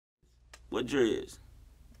What dreads?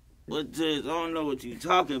 What dreads? I don't know what you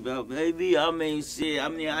talking about, baby. I mean, shit. I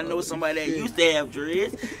mean, I know somebody that used to have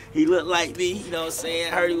dreads. He looked like me, you know what I'm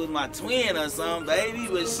saying? I heard he was my twin or something, baby,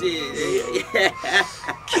 but shit.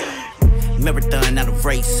 Marathon, not a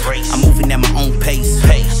race. I'm moving at my own pace.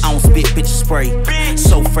 I don't spit, bitches spray.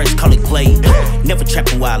 So fresh, call it Glade. Never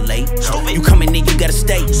trapping while late. You coming in, you gotta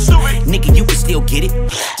stay. Nigga, you can still get it.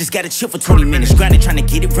 Just gotta chill for 20 minutes. Grinding, trying to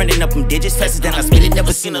get it. Running up them digits. Faster than I spit it.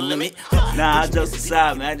 Never seen a limit. Nah, jokes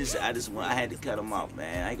aside, man. I had to cut him off,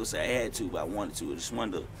 man. I ain't gonna say I had to, but I wanted to. I just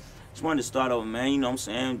wanted to start over, man. You know what I'm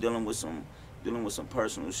saying? Dealing with some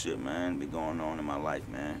personal shit, man. Been going on in my life,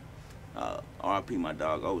 man. RP my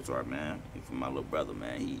dog Ozark, man. From my little brother,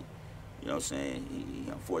 man. He, you know what I'm saying?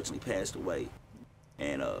 He unfortunately passed away.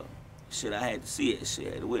 And shit, I had to see it, shit.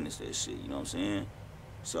 I had to witness that shit, you know what I'm saying?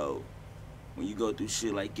 So when you go through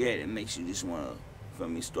shit like that, it makes you just wanna, for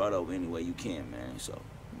me, start over any way you can, man. So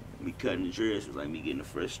me cutting the dreads was like me getting a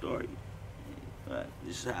fresh start.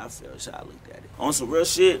 This is how I felt, this is how I looked at it. On some real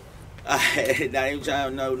shit, I not even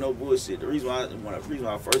trying to no bullshit. The reason why I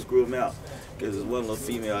first grew him out, because there's one little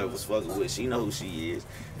female I was fucking with. She know who she is.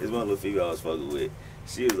 There's one little female I was fucking with.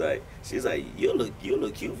 She was like, you look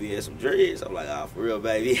cute if you had some dreads. I'm like, oh, for real,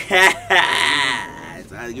 baby. So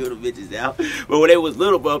I give the bitches out. But when they was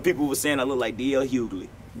little, bro, people were saying I look like D.L. Hughley.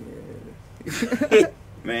 Yeah.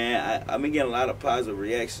 Man, I've been getting a lot of positive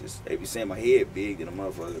reactions. They be saying my head big than a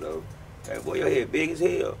motherfucker, though. Hey, boy, your head big as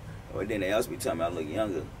hell. Or then they also be telling me I look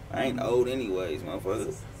younger. I ain't old anyways,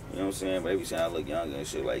 motherfucker. You know what I'm saying? But they be saying I look younger and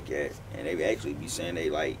shit like that. And they actually be saying they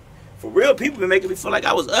like, for real, people be making me feel like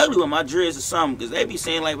I was ugly with my dreads or something. Because they be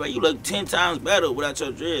saying like, bro, you look 10 times better without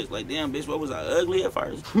your dreads. Like, damn, bitch, what was I, ugly at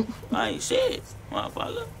first? I ain't shit,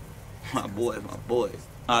 motherfucker. My boy.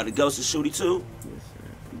 The Ghost of Shooty 2? Yes, sir.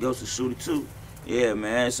 The Ghost of Shooty 2. Yeah,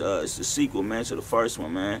 man, it's the sequel, man, to the first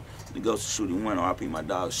one, man. The Ghost of Shooty 1, RP my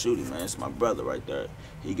dog Shooty, man. It's my brother right there.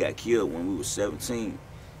 He got killed when we was 17.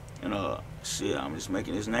 And, shit, I'm just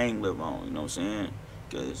making his name live on, you know what I'm saying?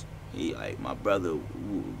 Because he, like, my brother,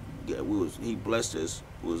 he blessed us,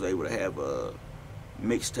 was able to have a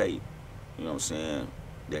mixtape, you know what I'm saying,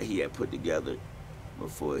 that he had put together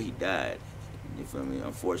before he died. You feel me?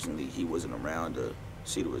 Unfortunately, he wasn't around to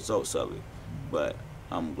see the results of it. But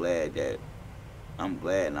I'm glad and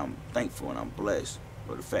I'm thankful and I'm blessed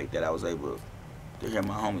for the fact that I was able to hear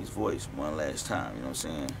my homie's voice one last time, you know what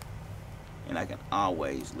I'm saying? And I can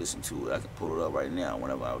always listen to it. I can pull it up right now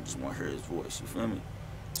whenever I just want to hear his voice, you feel me?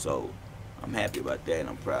 So I'm happy about that and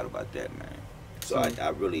I'm proud about that, man. So I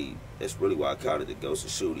really, that's really why I called it the Ghost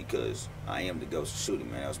of Shooty, because I am the Ghost of Shooty,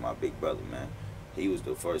 man. That was my big brother, man. He was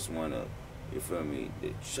the first one to, you feel me,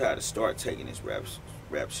 to try to start taking this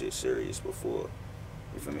rap shit serious before,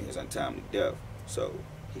 you feel me, his untimely death. So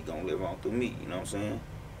he gonna live on through me, you know what I'm saying?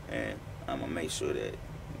 And I'm gonna make sure that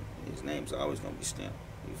his name's always gonna be stamped.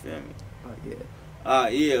 You feel me? Oh yeah.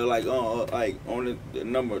 Yeah, like on the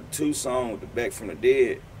number 2 song with the Back from the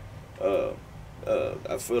Dead, I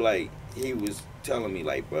feel like he was telling me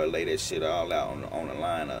like, bro, lay that shit all out on the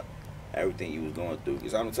line of everything you was going through.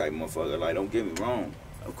 Cause I'm the type of motherfucker, like, don't get me wrong.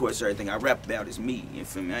 Of course, everything I rap about is me. You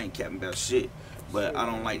feel me? I ain't capping about shit, but I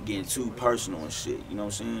don't like getting too personal and shit. You know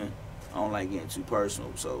what I'm saying? I don't like getting too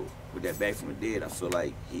personal. So with that Back from the Dead, I feel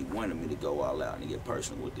like he wanted me to go all out and get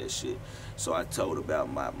personal with that shit. So I told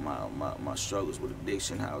about my struggles with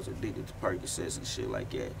addiction, how I was addicted to Percocets and shit like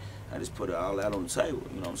that. I just put it all out on the table,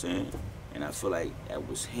 you know what I'm saying? And I feel like that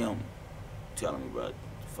was him telling me, bro,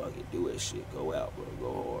 fuck it, do that shit, go out, bro,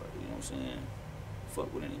 go hard, you know what I'm saying?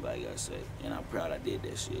 Fuck what anybody gotta say. And I'm proud I did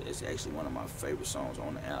that shit. It's actually one of my favorite songs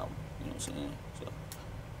on the album, you know what I'm saying? So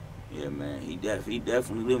yeah, man, he definitely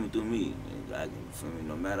living through me. I feel me,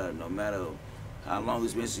 no matter how long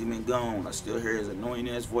it's been since he been gone, I still hear his annoying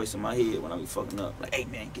ass voice in my head when I be fucking up. Like, hey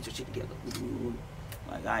man, get your shit together.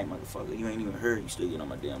 Like, all right, motherfucker, you ain't even heard, you still get on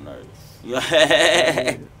my damn nerves. You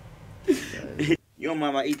don't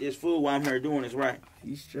mind if I eat this food while I'm here doing this, right?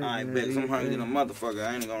 I bet I'm hungry than a motherfucker,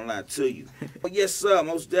 I ain't gonna lie to you. But yes, sir,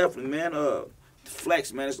 most definitely, man.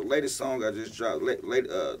 Flex, man, it's the latest song I just dropped.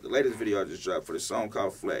 The latest video I just dropped for the song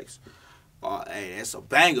called Flex. Hey, that's a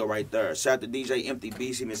banger right there. Shout out to DJ Empty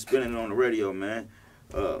Beast. He been spinning it on the radio, man.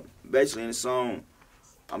 Basically in the song,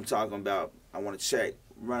 I'm talking about I want to check,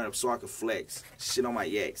 run it up so I can flex, shit on my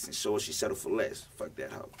yaks, and show her she settled for less. Fuck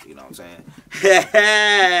that hoe, you know what I'm saying?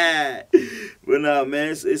 But no,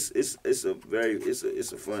 man, it's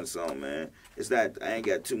a fun song, man. It's not, I ain't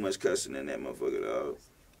got too much cussing in that motherfucker, dog.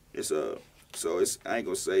 So I ain't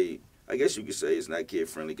gonna say, I guess you could say it's not kid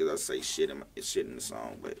friendly because I say shit in the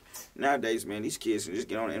song, but nowadays, man, these kids can just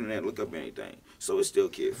get on the internet and look up anything. So it's still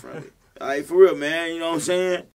kid friendly. All right, for real, man, you know what I'm saying?